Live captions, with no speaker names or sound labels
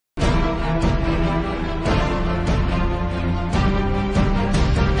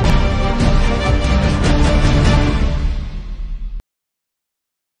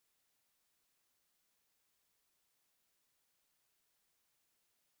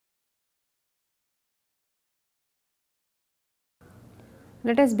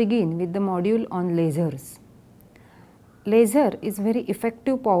Let us begin with the module on lasers. Laser is very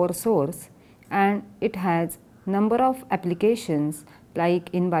effective power source and it has number of applications like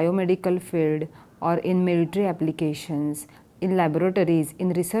in biomedical field or in military applications, in laboratories,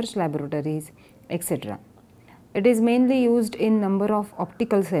 in research laboratories, etc. It is mainly used in number of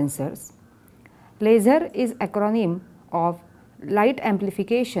optical sensors. Laser is acronym of light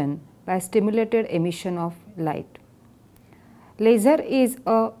amplification by stimulated emission of light. Laser is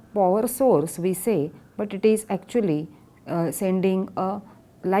a power source we say, but it is actually sending a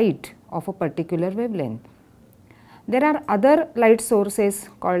light of a particular wavelength. There are other light sources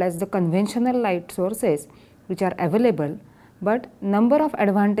called as the conventional light sources which are available, but number of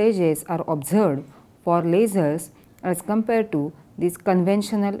advantages are observed for lasers as compared to these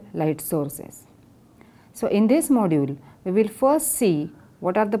conventional light sources. So, in this module we will first see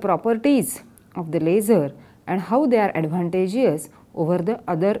what are the properties of the laser and how they are advantageous over the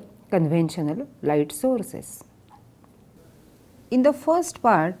other conventional light sources. In the first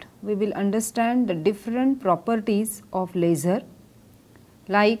part, we will understand the different properties of laser,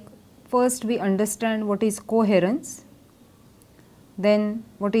 like first we understand what is coherence, then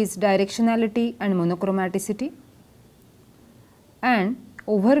what is directionality and monochromaticity, and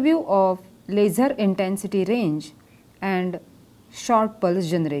overview of laser intensity range and short pulse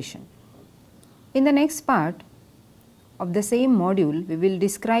generation. In the next part of the same module, we will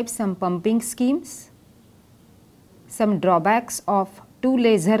describe some pumping schemes, some drawbacks of two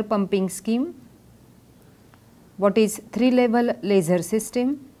laser pumping scheme, what is 3-level laser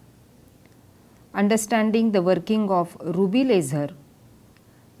system, understanding the working of ruby laser,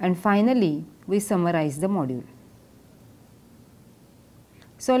 and finally we summarize the module.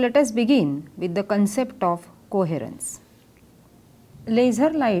 So, let us begin with the concept of coherence. Laser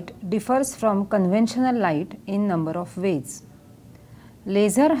light differs from conventional light in number of ways.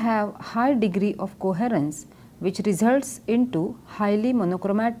 Laser have high degree of coherence which results into highly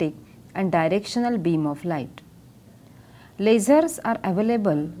monochromatic and directional beam of light. Lasers are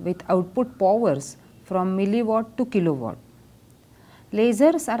available with output powers from milliwatt to kilowatt.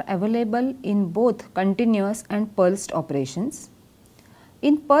 Lasers are available in both continuous and pulsed operations.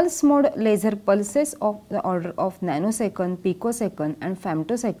 In pulse mode, laser pulses of the order of nanosecond, picosecond and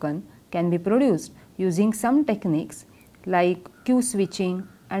femtosecond can be produced using some techniques like Q switching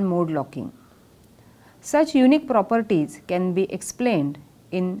and mode locking. Such unique properties can be explained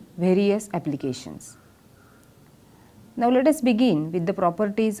in various applications. Now, let us begin with the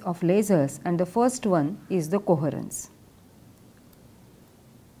properties of lasers, and the first one is the coherence.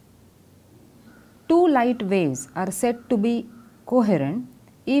 Two light waves are said to be coherent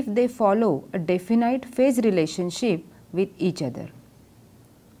if they follow a definite phase relationship with each other.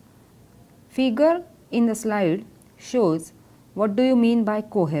 Figure in the slide shows what do you mean by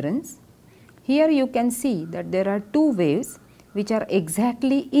coherence. Here you can see that there are two waves which are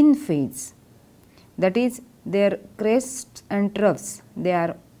exactly in phase, that is their crests and troughs, they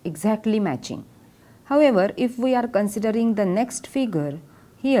are exactly matching. However, if we are considering the next figure,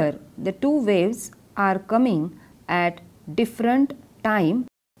 here the two waves are coming at different time,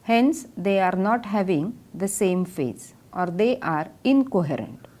 hence they are not having the same phase or they are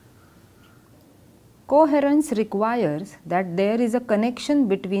incoherent. Coherence requires that there is a connection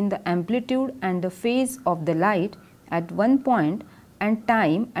between the amplitude and the phase of the light at one point and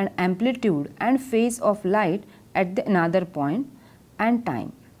time and amplitude and phase of light at the another point and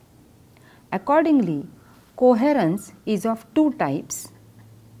time. Accordingly, coherence is of two types: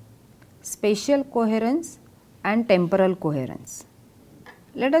 spatial coherence and temporal coherence.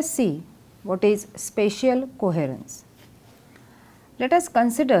 Let us see what is spatial coherence. Let us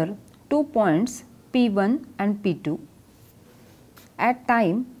consider 2 points P1 and P2. At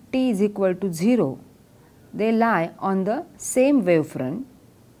time t is equal to 0, they lie on the same wavefront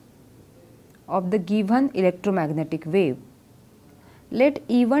of the given electromagnetic wave. Let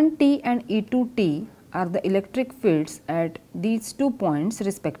E1t and E2t are the electric fields at these 2 points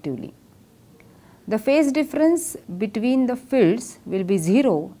respectively. The phase difference between the fields will be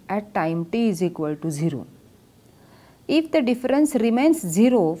 0 at time t is equal to 0. If the difference remains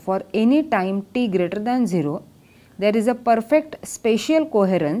 0 for any time t greater than 0, there is a perfect spatial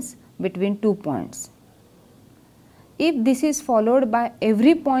coherence between 2 points. If this is followed by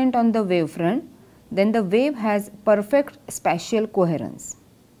every point on the wavefront, then the wave has perfect spatial coherence.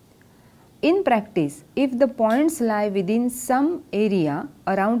 In practice, if the points lie within some area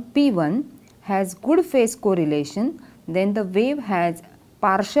around P1 has good phase correlation, then the wave has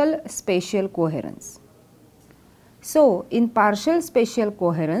partial spatial coherence. So, in partial spatial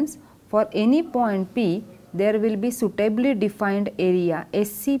coherence, for any point P, there will be suitably defined area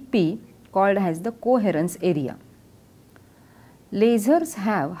SCP called as the coherence area. Lasers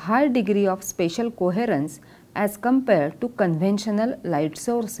have high degree of spatial coherence as compared to conventional light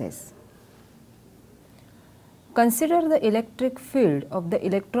sources. Consider the electric field of the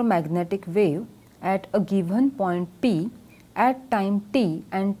electromagnetic wave at a given point P at time t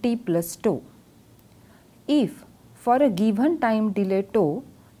and t plus tau. If for a given time delay tau,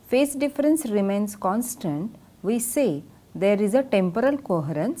 phase difference remains constant, we say there is a temporal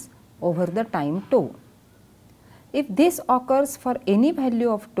coherence over the time tau. If this occurs for any value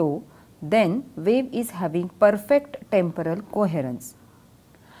of tau, then wave is having perfect temporal coherence.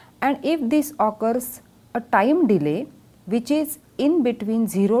 And if this occurs a time delay which is in between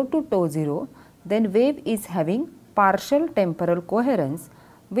 0 to tau 0, then wave is having partial temporal coherence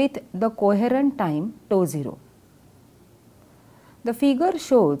with the coherent time tau 0. The figure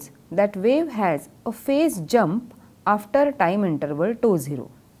shows that wave has a phase jump after time interval tau 0.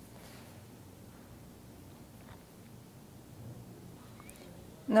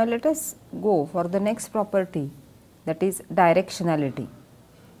 Now let us go for the next property, that is directionality.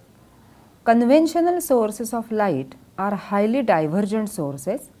 Conventional sources of light are highly divergent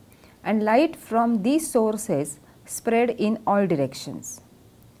sources and light from these sources spread in all directions.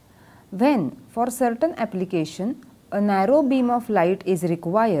 When for certain application a narrow beam of light is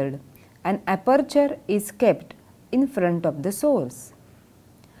required, an aperture is kept in front of the source.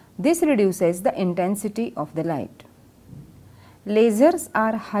 This reduces the intensity of the light. Lasers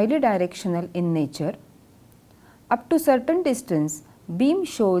are highly directional in nature. Up to certain distance, beam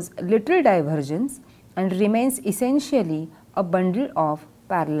shows little divergence and remains essentially a bundle of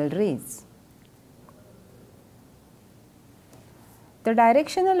parallel rays. The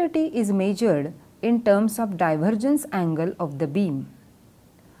directionality is measured in terms of divergence angle of the beam.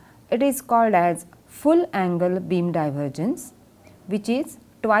 It is called as full angle beam divergence, which is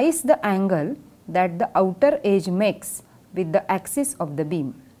twice the angle that the outer edge makes with the axis of the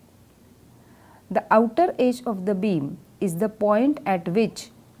beam. The outer edge of the beam is the point at which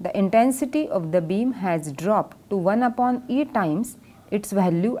the intensity of the beam has dropped to 1 upon E times its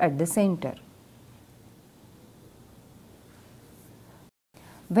value at the center.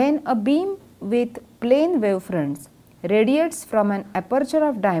 When a beam with plane wavefronts radiates from an aperture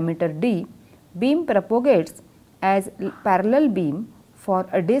of diameter d, beam propagates as parallel beam for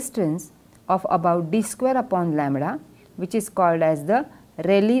a distance of about d square upon lambda, which is called as the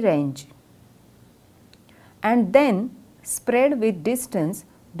Rayleigh range, and then spread with distance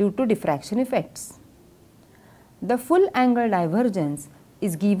due to diffraction effects. The full angle divergence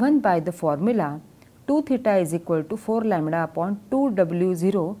is given by the formula 2 theta is equal to 4 lambda upon 2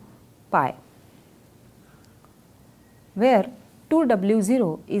 W0 pi, where 2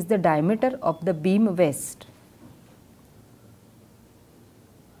 W0 is the diameter of the beam waist.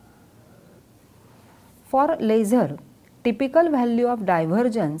 For laser, typical value of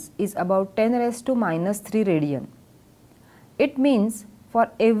divergence is about 10 raised to minus 3 radian. It means for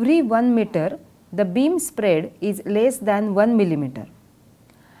every 1 meter, the beam spread is less than 1 millimeter.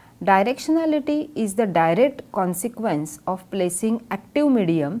 Directionality is the direct consequence of placing active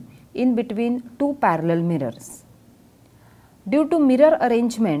medium in between two parallel mirrors. Due to mirror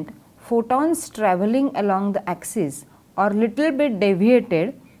arrangement, photons travelling along the axis or little bit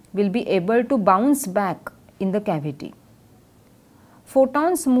deviated will be able to bounce back in the cavity.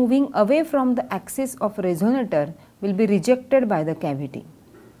 Photons moving away from the axis of resonator will be rejected by the cavity.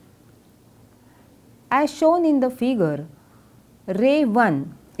 As shown in the figure, ray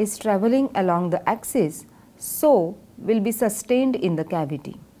 1 is travelling along the axis, so will be sustained in the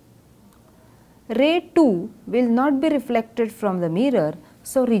cavity. Ray 2 will not be reflected from the mirror,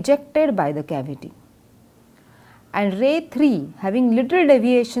 so rejected by the cavity. And ray 3 having little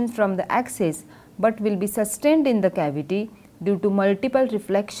deviation from the axis but will be sustained in the cavity due to multiple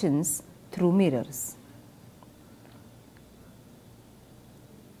reflections through mirrors.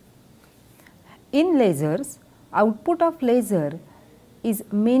 In lasers, output of laser is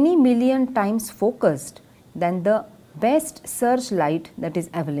many million times focused than the best searchlight that is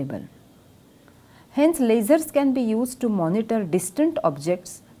available. Hence, lasers can be used to monitor distant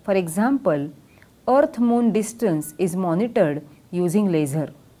objects. For example, Earth-Moon distance is monitored using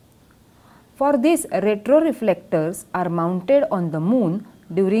laser. For this, retroreflectors are mounted on the moon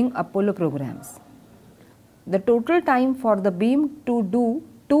during Apollo programs. The total time for the beam to do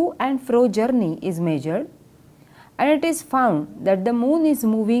to and fro journey is measured, and it is found that the moon is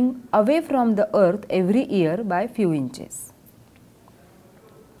moving away from the earth every year by few inches.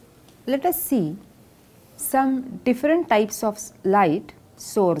 Let us see some different types of light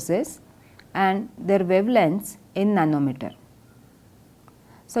sources and their wavelengths in nanometer.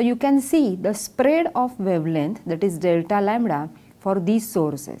 So, you can see the spread of wavelength, that is delta lambda, for these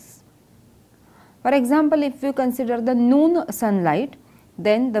sources. For example, if you consider the noon sunlight,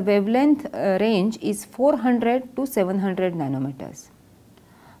 then the wavelength range is 400 to 700 nanometers.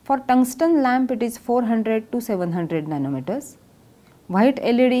 For tungsten lamp, it is 400 to 700 nanometers. White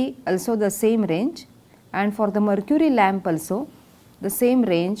LED also the same range, and for the mercury lamp also the same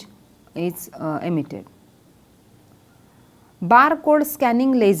range is emitted. Barcode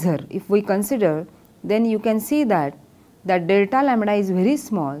scanning laser, if we consider, then you can see that the delta lambda is very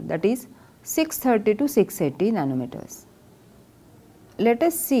small, that is 630 to 680 nanometers. Let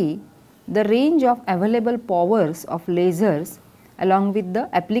us see the range of available powers of lasers along with the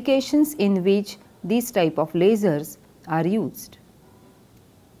applications in which these type of lasers are used.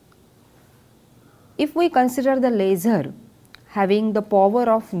 If we consider the laser having the power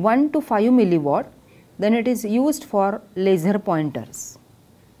of 1 to 5 milliwatt, then it is used for laser pointers.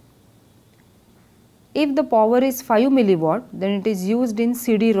 If the power is 5 milliwatt, then it is used in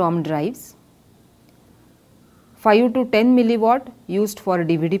CD-ROM drives. 5 to 10 milliwatt used for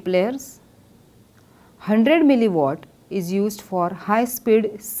DVD players. 100 milliwatt is used for high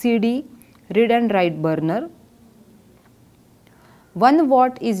speed CD read and write burner. 1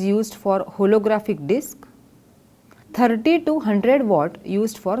 watt is used for holographic disc. 30 to 100 watt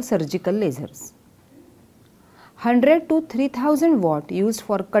used for surgical lasers. 100 to 3000 watt used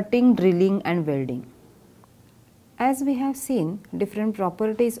for cutting, drilling and welding. As we have seen different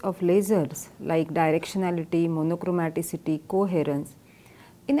properties of lasers like directionality, monochromaticity, coherence.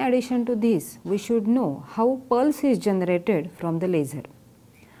 In addition to this, we should know how pulse is generated from the laser.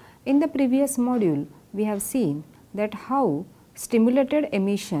 In the previous module, we have seen that how stimulated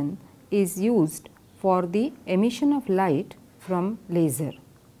emission is used for the emission of light from laser.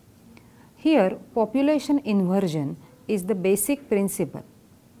 Here, population inversion is the basic principle.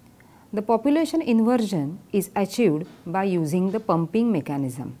 The population inversion is achieved by using the pumping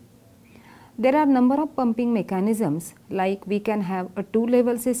mechanism. There are number of pumping mechanisms, like we can have a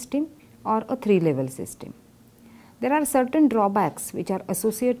 2-level system or a 3-level system. There are certain drawbacks which are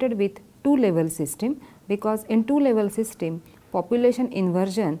associated with 2-level system, because in 2-level system population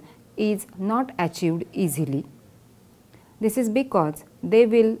inversion is not achieved easily. This is because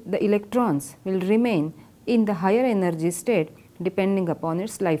the electrons will remain in the higher energy state depending upon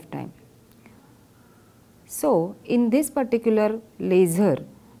its lifetime. So, in this particular laser,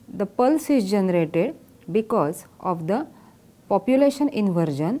 the pulse is generated because of the population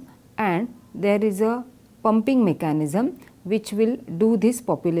inversion, and there is a pumping mechanism which will do this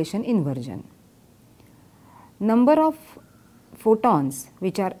population inversion. Number of photons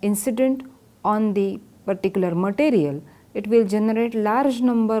which are incident on the particular material, it will generate large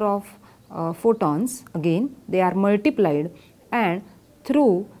number of photons. Again, they are multiplied, and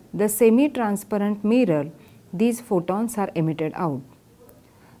through the semi-transparent mirror these photons are emitted out.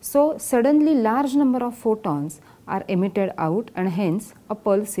 So, suddenly large number of photons are emitted out, and hence a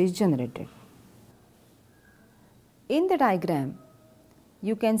pulse is generated. In the diagram,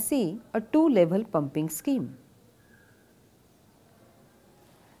 you can see a 2-level pumping scheme.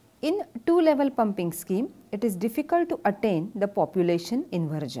 In 2-level pumping scheme, it is difficult to attain the population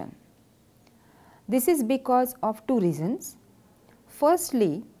inversion. This is because of 2 reasons.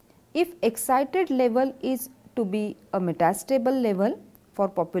 Firstly, if excited level is to be a metastable level for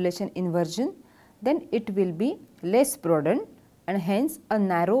population inversion, then it will be less broadened, and hence a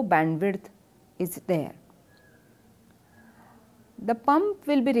narrow bandwidth is there. The pump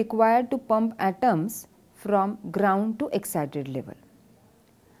will be required to pump atoms from ground to excited level.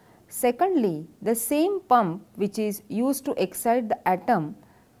 Secondly, the same pump which is used to excite the atom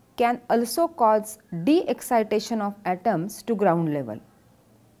can also cause de-excitation of atoms to ground level.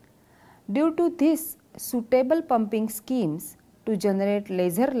 Due to this, suitable pumping schemes to generate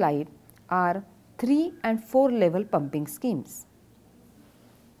laser light are 3 and 4 level pumping schemes.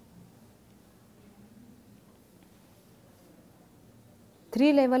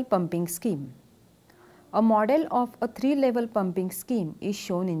 Three-level pumping scheme. A model of a 3-level pumping scheme is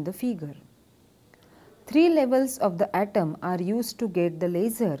shown in the figure. 3 levels of the atom are used to get the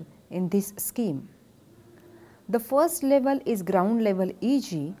laser in this scheme. The first level is ground level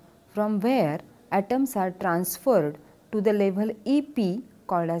Eg, from where atoms are transferred to the level EP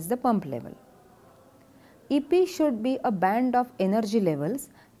called as the pump level. EP should be a band of energy levels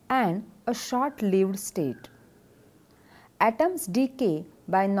and a short-lived state. Atoms decay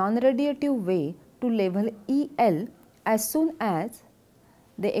by non-radiative way to level EL as soon as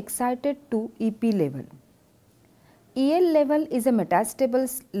they excited to EP level. EL level is a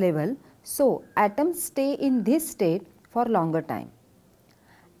metastable level So, atoms stay in this state for longer time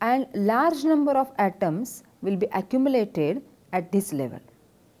and large number of atoms will be accumulated at this level.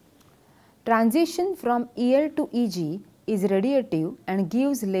 Transition from EL to EG is radiative and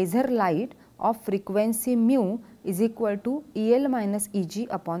gives laser light of frequency mu is equal to EL minus EG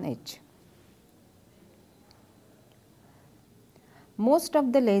upon H. Most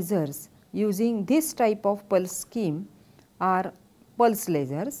of the lasers using this type of pulse scheme are pulse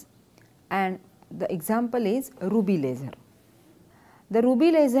lasers, and the example is ruby laser. The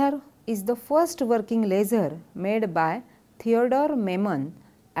ruby laser is the first working laser made by Theodore Memon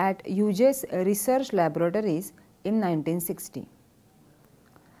at Hughes Research Laboratories in 1960.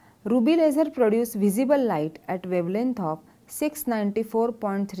 Ruby laser produce visible light at wavelength of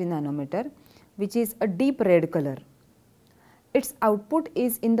 694.3 nanometer, which is a deep red color. Its output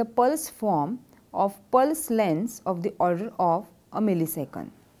is in the pulse form of pulse lengths of the order of a millisecond.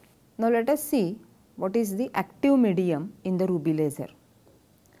 Now let us see what is the active medium in the ruby laser.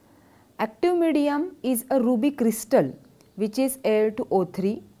 Active medium is a ruby crystal which is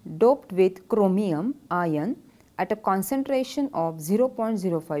Al2O3 doped with chromium ion at a concentration of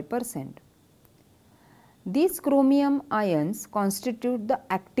 0.05%. These chromium ions constitute the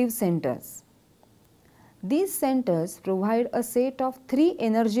active centers. These centers provide a set of 3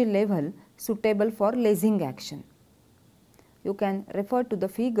 energy levels suitable for lasing action. You can refer to the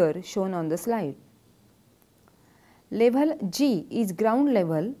figure shown on the slide. Level G is ground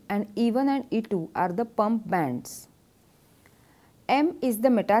level and E1 and E2 are the pump bands. M is the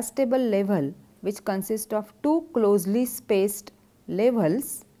metastable level which consists of 2 closely spaced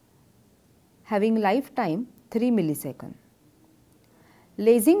levels having lifetime 3 milliseconds.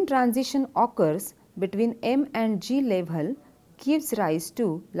 Lasing transition occurs between M and G level gives rise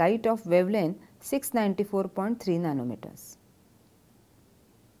to light of wavelength 694.3 nanometers.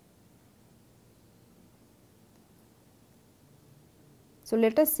 So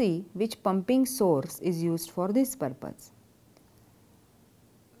let us see which pumping source is used for this purpose.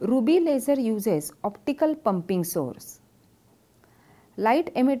 Ruby laser uses optical pumping source. Light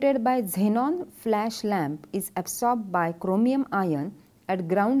emitted by xenon flash lamp is absorbed by chromium ion at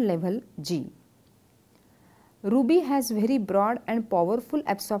ground level G. Ruby has very broad and powerful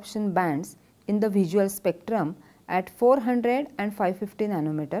absorption bands in the visual spectrum at 400 and 550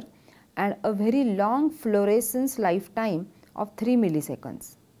 nanometer and a very long fluorescence lifetime of 3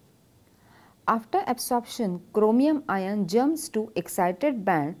 milliseconds. After absorption, chromium ion jumps to excited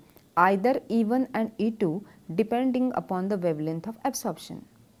band either E1 and E2 depending upon the wavelength of absorption.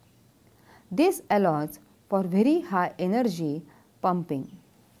 This allows for very high energy pumping.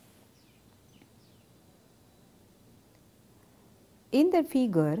 In the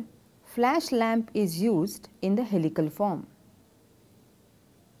figure, flash lamp is used in the helical form.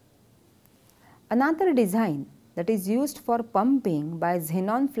 Another design that is used for pumping by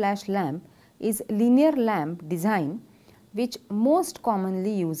xenon flash lamp is linear lamp design, which most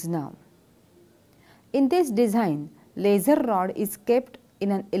commonly used now. In this design, laser rod is kept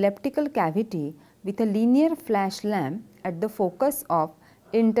in an elliptical cavity with a linear flash lamp at the focus of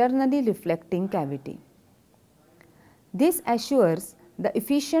internally reflecting cavity. This assures the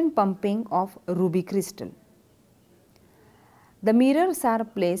efficient pumping of ruby crystal. The mirrors are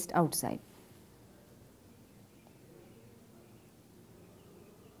placed outside.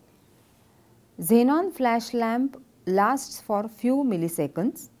 Xenon flash lamp lasts for few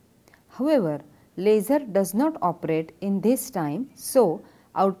milliseconds. However, laser does not operate in this time, so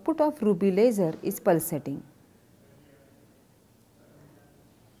output of ruby laser is pulsating.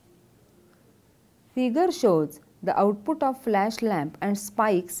 Figure shows the output of flash lamp and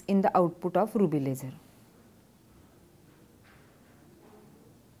spikes in the output of ruby laser.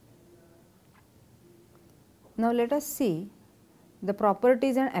 Now let us see the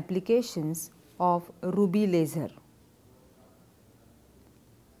properties and applications of ruby laser.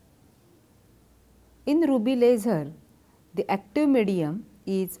 In ruby laser, the active medium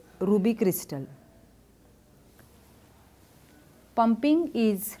is ruby crystal. Pumping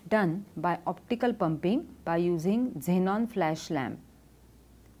is done by optical pumping by using xenon flash lamp.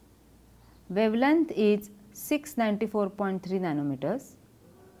 Wavelength is 694.3 nanometers.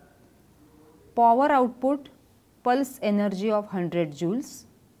 Power output pulse energy of 100 joules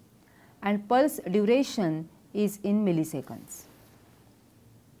and pulse duration is in milliseconds.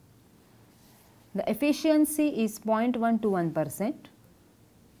 The efficiency is 0.121%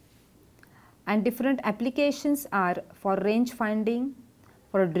 and different applications are for range finding,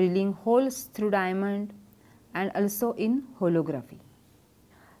 for drilling holes through diamond and also in holography.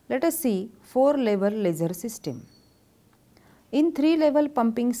 Let us see 4-level laser system. In 3-level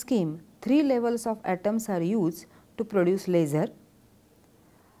pumping scheme, 3 levels of atoms are used to produce laser,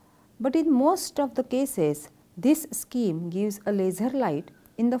 but in most of the cases this scheme gives a laser light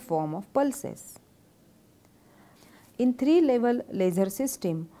in the form of pulses. In 3-level laser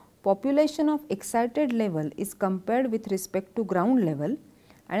system, population of excited level is compared with respect to ground level,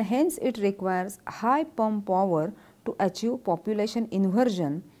 and hence it requires high pump power to achieve population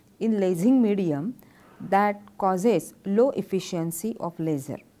inversion in lasing medium that causes low efficiency of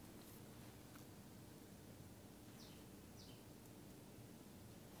laser.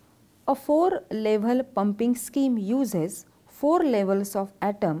 A 4-level pumping scheme uses 4 levels of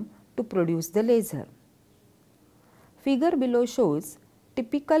atom to produce the laser. Figure below shows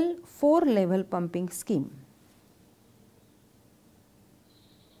typical 4-level pumping scheme.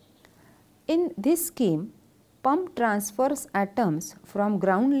 In this scheme, pump transfers atoms from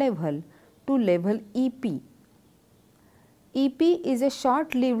ground level to level EP. EP is a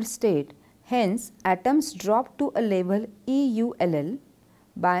short-lived state, hence atoms drop to a level EULL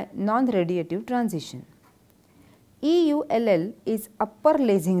by non-radiative transition. EULL is upper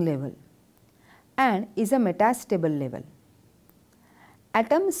lasing level and is a metastable level.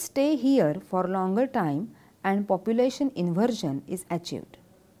 Atoms stay here for longer time and population inversion is achieved.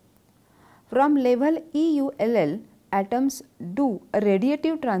 From level EULL, atoms do a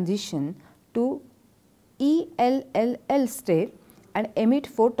radiative transition to ELLL state and emit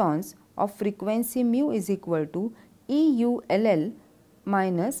photons of frequency mu is equal to EULL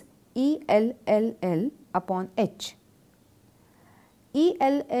minus ELLL upon H.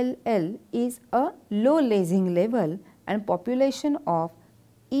 ELLL is a low lasing level and population of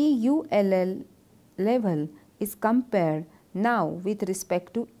EULL level is compared now with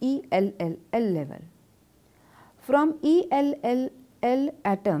respect to ELLL level. From ELLL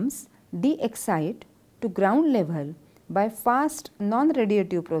atoms de-excite to ground level by fast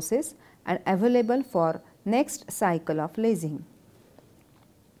non-radiative process and available for next cycle of lasing.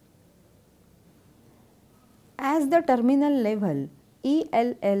 As the terminal level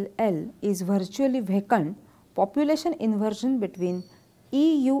ELLL is virtually vacant, population inversion between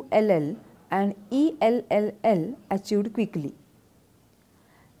EULL and ELLL achieved quickly.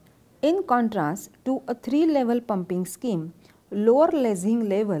 In contrast to a 3-level pumping scheme, lower lasing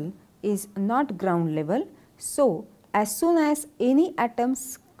level is not ground level, so as soon as any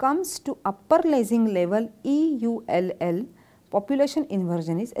atoms comes to upper lasing level EULL, population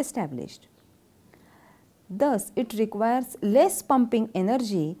inversion is established. Thus, it requires less pumping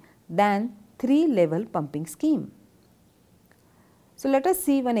energy than 3-level pumping scheme. So, let us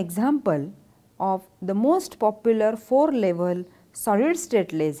see one example of the most popular 4-level solid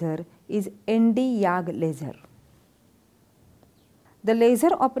state laser is ND-YAG laser. The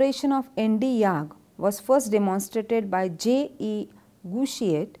laser operation of ND-YAG was first demonstrated by J. E.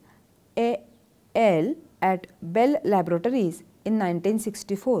 Gouchiet al. at Bell Laboratories in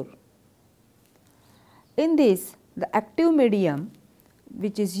 1964. In this, the active medium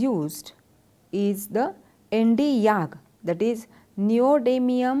which is used is the ND-YAG, that is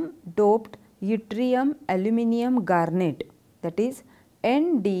neodymium doped yttrium aluminium garnet, that is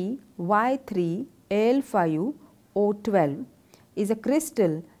NDY3Al5O12 is a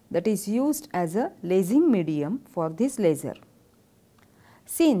crystal that is used as a lasing medium for this laser.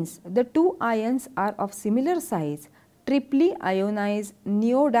 Since the two ions are of similar size, triply ionized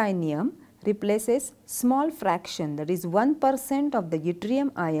neodymium replaces small fraction, that is 1% of the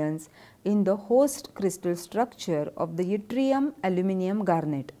yttrium ions in the host crystal structure of the yttrium aluminium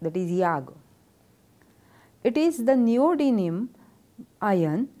garnet, that is YAG. It is the neodymium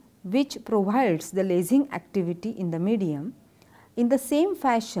ion which provides the lasing activity in the medium in the same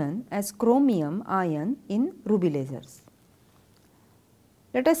fashion as chromium ion in ruby lasers.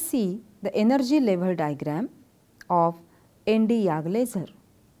 Let us see the energy level diagram of ND-YAG laser.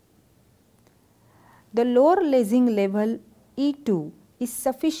 The lower lasing level E2 is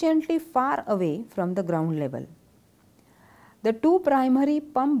sufficiently far away from the ground level. The two primary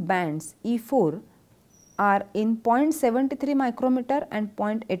pump bands E4 are in 0.73 micrometer and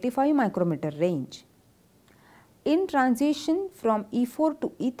 0.85 micrometer range. In transition from E4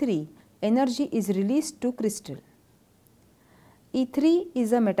 to E3, energy is released to crystal. E3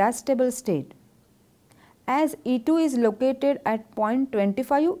 is a metastable state. As E2 is located at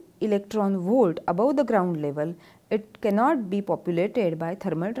 0.25 electron volt above the ground level, it cannot be populated by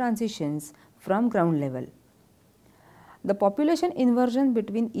thermal transitions from ground level. The population inversion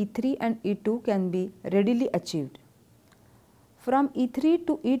between E3 and E2 can be readily achieved. From E3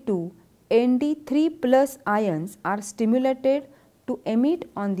 to E2, Nd3 plus ions are stimulated to emit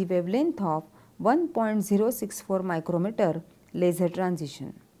on the wavelength of 1.064 micrometer laser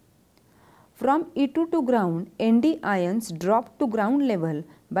transition. From E2 to ground, Nd ions drop to ground level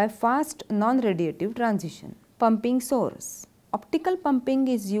by fast non-radiative transition. Pumping source. Optical pumping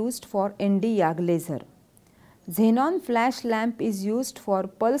is used for Nd laser. Xenon flash lamp is used for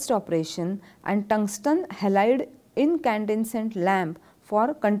pulsed operation and tungsten halide incandescent lamp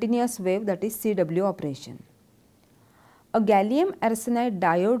for continuous wave, that is CW operation. A gallium arsenide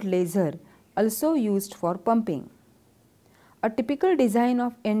diode laser also used for pumping. A typical design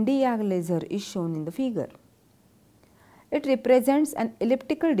of Nd laser is shown in the figure. It represents an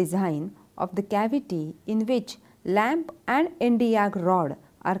elliptical design of the cavity in which lamp and Nd rod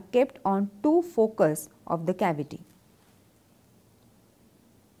are kept on two focus of the cavity.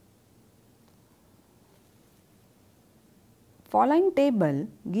 Following table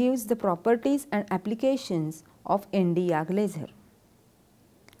gives the properties and applications of Nd laser.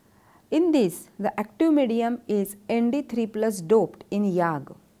 In this, the active medium is Nd3+ doped in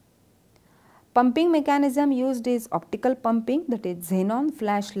YAG. Pumping mechanism used is optical pumping, that is xenon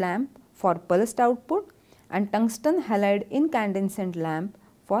flash lamp for pulsed output and tungsten halide incandescent lamp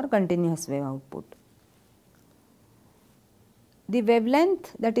for continuous wave output. The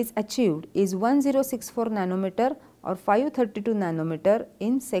wavelength that is achieved is 1064 nanometer or 532 nanometer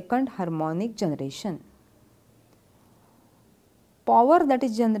in second harmonic generation. Power that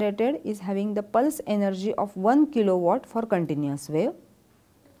is generated is having the pulse energy of 1 kilowatt for continuous wave.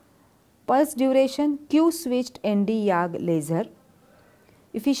 Pulse duration Q switched Nd YAG laser,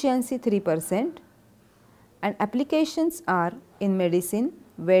 efficiency 3%, and applications are in medicine,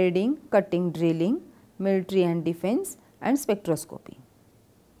 welding, cutting, drilling, military and defense, and spectroscopy.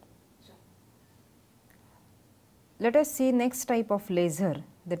 Let us see next type of laser,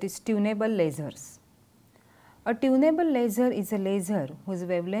 that is tunable lasers. A tunable laser is a laser whose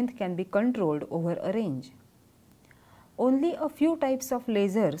wavelength can be controlled over a range. Only a few types of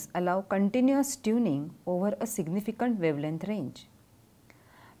lasers allow continuous tuning over a significant wavelength range.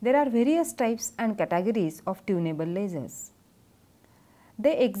 There are various types and categories of tunable lasers.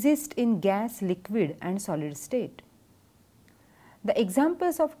 They exist in gas, liquid and solid state. The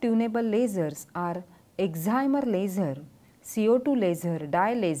examples of tunable lasers are excimer laser, CO2 laser,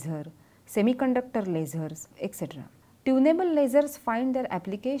 dye laser, semiconductor lasers, etc. Tunable lasers find their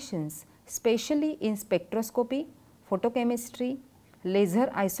applications specially in spectroscopy, photochemistry, laser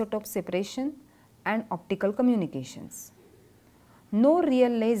isotope separation and optical communications. No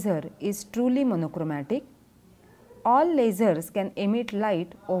real laser is truly monochromatic. All lasers can emit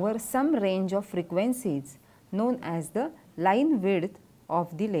light over some range of frequencies known as the line width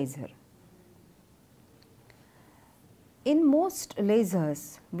of the laser. In most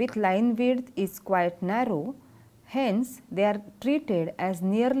lasers, with line width is quite narrow, hence they are treated as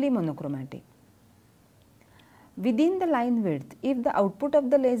nearly monochromatic. Within the line width, if the output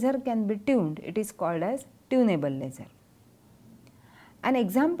of the laser can be tuned, it is called as tunable laser. An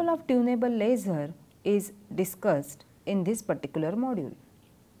example of tunable laser is discussed in this particular module.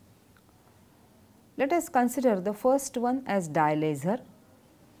 Let us consider the first one as dye laser.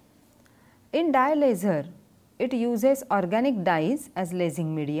 In dye laser, it uses organic dyes as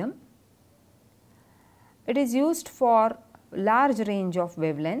lasing medium. It is used for large range of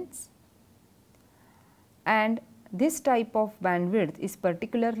wavelengths, and this type of bandwidth is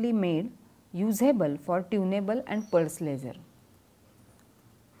particularly made usable for tunable and pulse laser.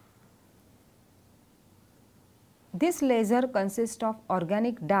 This laser consists of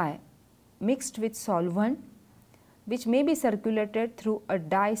organic dye mixed with solvent, which may be circulated through a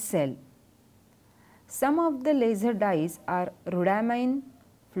dye cell. Some of the laser dyes are rhodamine,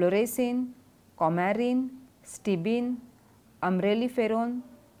 fluorescein, coumarin, stibine, umbelliferone,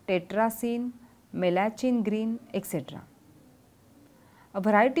 tetracene, melachin green, etc. A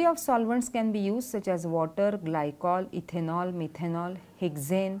variety of solvents can be used such as water, glycol, ethanol, methanol,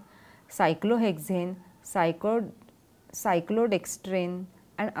 hexane, cyclohexane, cyclodextrin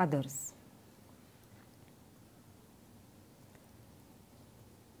and others.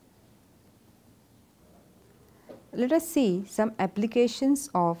 Let us see some applications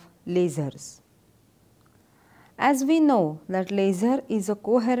of lasers. As we know that laser is a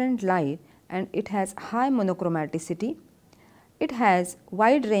coherent light and it has high monochromaticity, it has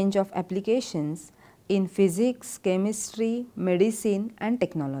wide range of applications in physics, chemistry, medicine and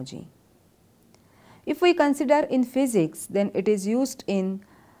technology. If we consider in physics, then it is used in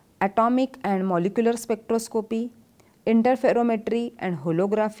atomic and molecular spectroscopy, interferometry and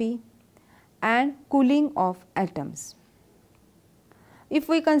holography, and cooling of atoms. If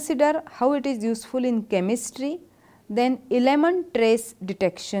we consider how it is useful in chemistry, then element trace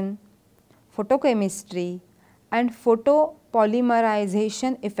detection, photochemistry and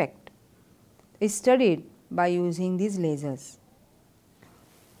photopolymerization effect. is studied by using these lasers.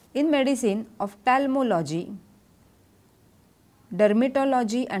 In medicine, ophthalmology,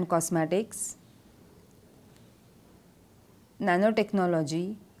 dermatology and cosmetics,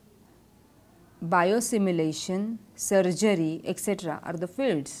 nanotechnology, biosimulation, surgery, etc. are the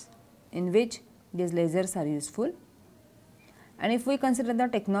fields in which these lasers are useful. And if we consider the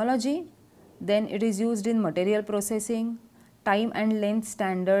technology, then it is used in material processing, time and length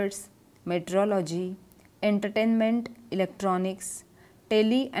standards, metrology, entertainment, electronics,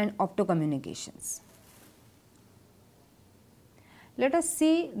 tele and optocommunications. Let us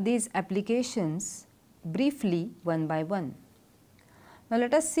see these applications briefly one by one. Now,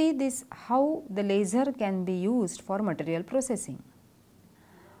 let us see this how the laser can be used for material processing.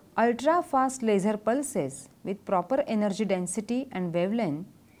 Ultra fast laser pulses with proper energy density and wavelength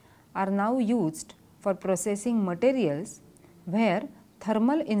are now used for processing materials where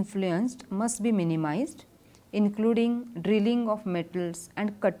thermal influence must be minimized, including drilling of metals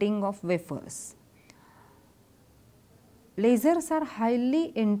and cutting of wafers. Lasers are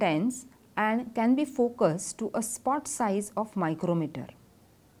highly intense and can be focused to a spot size of micrometer.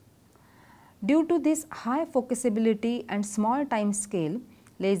 Due to this high focusability and small time scale,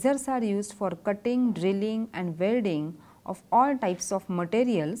 lasers are used for cutting, drilling and welding of all types of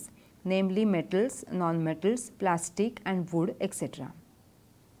materials, namely metals, non-metals, plastic and wood, etc.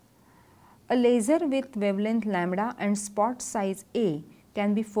 A laser with wavelength lambda and spot size A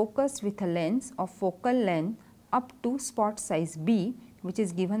can be focused with a lens of focal length up to spot size B, which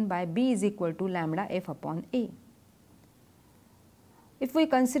is given by B is equal to lambda f upon A. If we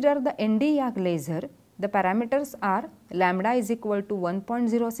consider the ND-YAG laser, the parameters are lambda is equal to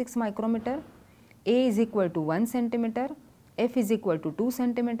 1.06 micrometer, A is equal to 1 centimeter, F is equal to 2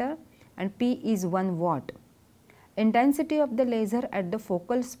 centimeter and P is 1 watt. Intensity of the laser at the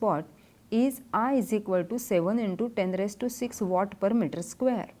focal spot is I is equal to 7 into 10 raised to 6 watt per meter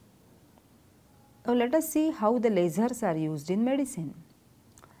square. Now, let us see how the lasers are used in medicine.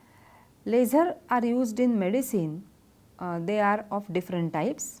 Lasers are used in medicine. They are of different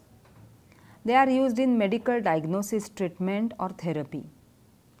types. They are used in medical diagnosis, treatment or therapy.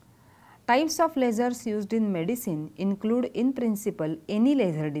 Types of lasers used in medicine include in principle any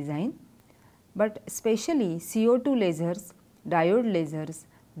laser design, but especially CO2 lasers, diode lasers,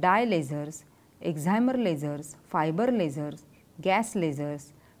 dye lasers, excimer lasers, fiber lasers, gas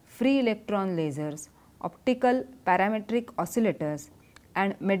lasers, free electron lasers, optical parametric oscillators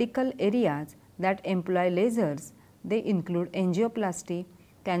and medical areas that employ lasers. They include angioplasty,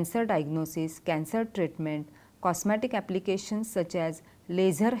 cancer diagnosis, cancer treatment, cosmetic applications such as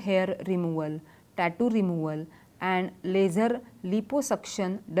laser hair removal, tattoo removal and laser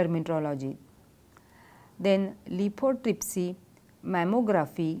liposuction dermatology. Then lithotripsy,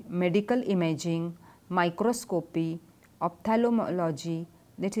 mammography, medical imaging, microscopy, ophthalmology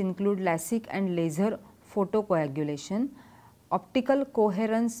that include LASIK and laser photocoagulation, optical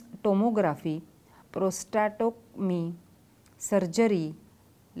coherence tomography, prostatectomy, surgery.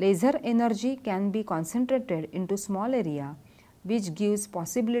 Laser energy can be concentrated into small area which gives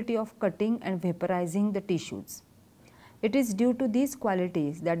possibility of cutting and vaporizing the tissues. It is due to these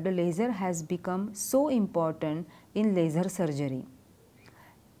qualities that the laser has become so important in laser surgery.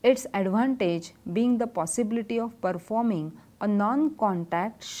 Its advantage being the possibility of performing a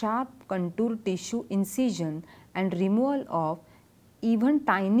non-contact sharp contour tissue incision and removal of even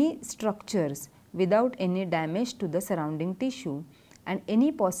tiny structures without any damage to the surrounding tissue and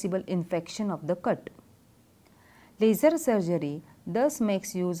any possible infection of the cut. Laser surgery thus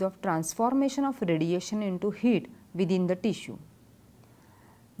makes use of transformation of radiation into heat within the tissue,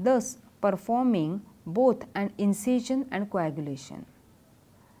 thus performing both an incision and coagulation.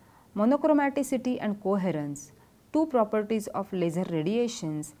 Monochromaticity and coherence, two properties of laser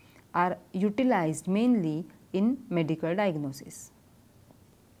radiations, are utilized mainly in medical diagnosis.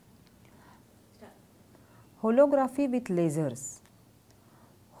 Holography with lasers.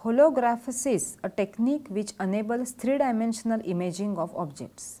 Holography is a technique which enables three-dimensional imaging of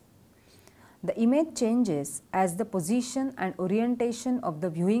objects. The image changes as the position and orientation of the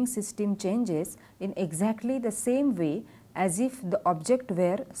viewing system changes in exactly the same way as if the object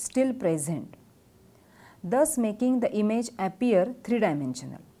were still present, thus making the image appear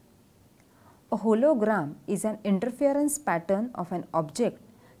three-dimensional. A hologram is an interference pattern of an object,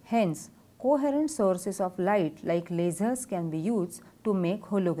 hence coherent sources of light like lasers can be used to make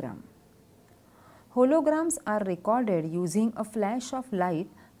hologram. Holograms are recorded using a flash of light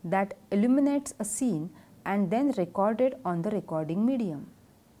that illuminates a scene and then recorded on the recording medium.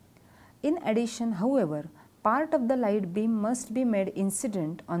 In addition, however, part of the light beam must be made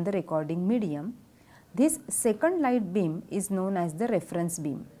incident on the recording medium. This second light beam is known as the reference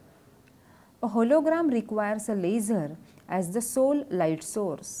beam. A hologram requires a laser as the sole light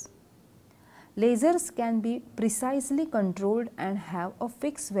source. Lasers can be precisely controlled and have a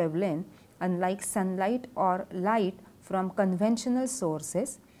fixed wavelength, unlike sunlight or light from conventional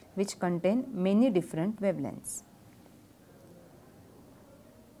sources which contain many different wavelengths.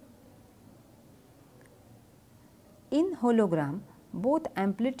 In hologram, both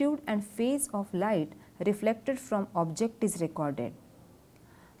amplitude and phase of light reflected from object is recorded.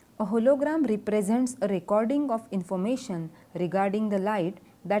 A hologram represents a recording of information regarding the light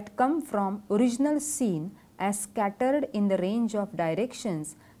that come from original scene as scattered in the range of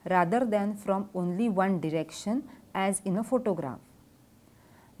directions rather than from only one direction as in a photograph.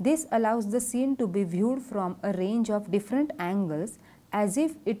 This allows the scene to be viewed from a range of different angles as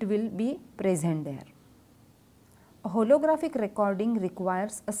if it will be present there. A holographic recording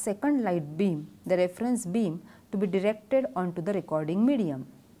requires a second light beam, the reference beam, to be directed onto the recording medium.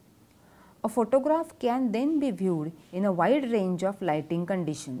 A photograph can then be viewed in a wide range of lighting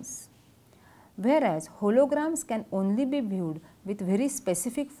conditions, whereas holograms can only be viewed with very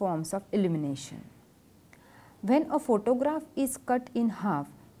specific forms of illumination. When a photograph is cut in half,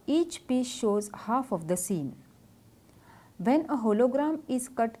 each piece shows half of the scene. When a hologram is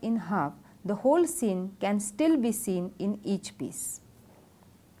cut in half, the whole scene can still be seen in each piece.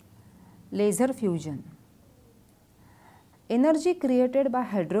 Laser fusion. Energy created by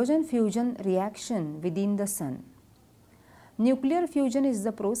hydrogen fusion reaction within the Sun. Nuclear fusion is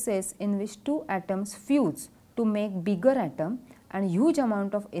the process in which two atoms fuse to make bigger atom, and huge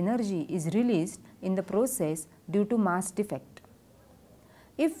amount of energy is released in the process due to mass defect.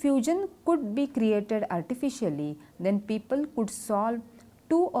 If fusion could be created artificially, then people could solve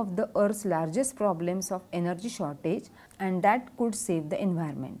two of the Earth's largest problems of energy shortage, and that could save the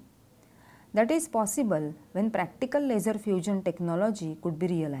environment. That is possible when practical laser fusion technology could be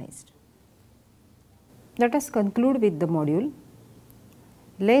realized. Let us conclude with the module.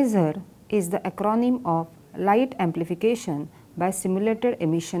 Laser is the acronym of light amplification by simulated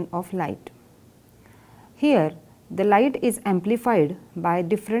emission of light. Here, the light is amplified by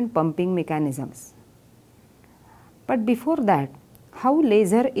different pumping mechanisms. But before that, how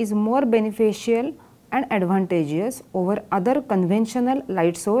laser is more beneficial and advantageous over other conventional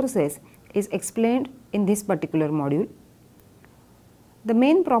light sources is explained in this particular module. The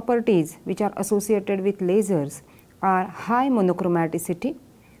main properties which are associated with lasers are high monochromaticity,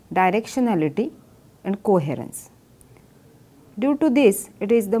 directionality, and coherence. Due to this,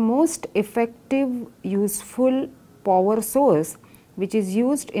 it is the most effective, useful power source which is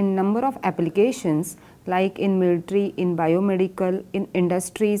used in number of applications like in military, in biomedical, in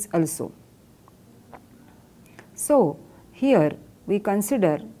industries also. So, here we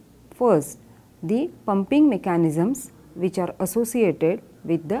consider first the pumping mechanisms which are associated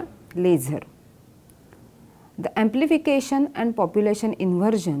with the laser. The amplification and population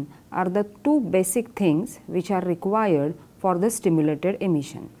inversion are the two basic things which are required for the stimulated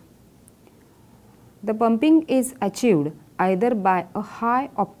emission. The pumping is achieved either by a high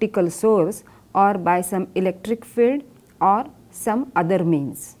optical source or by some electric field or some other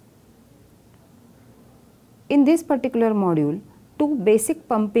means. In this particular module, two basic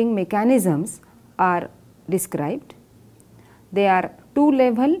pumping mechanisms are described. They are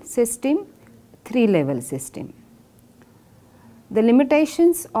two-level system, three-level system. The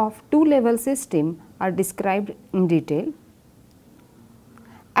limitations of two-level system are described in detail,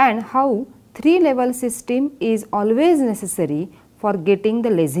 and how three-level system is always necessary for getting the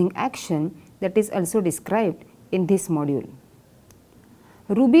lasing action, that is also described in this module.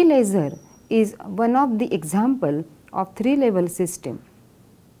 Ruby laser is one of the example of three-level system.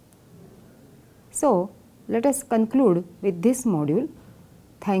 So, let us conclude with this module.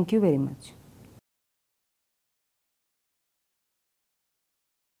 Thank you very much.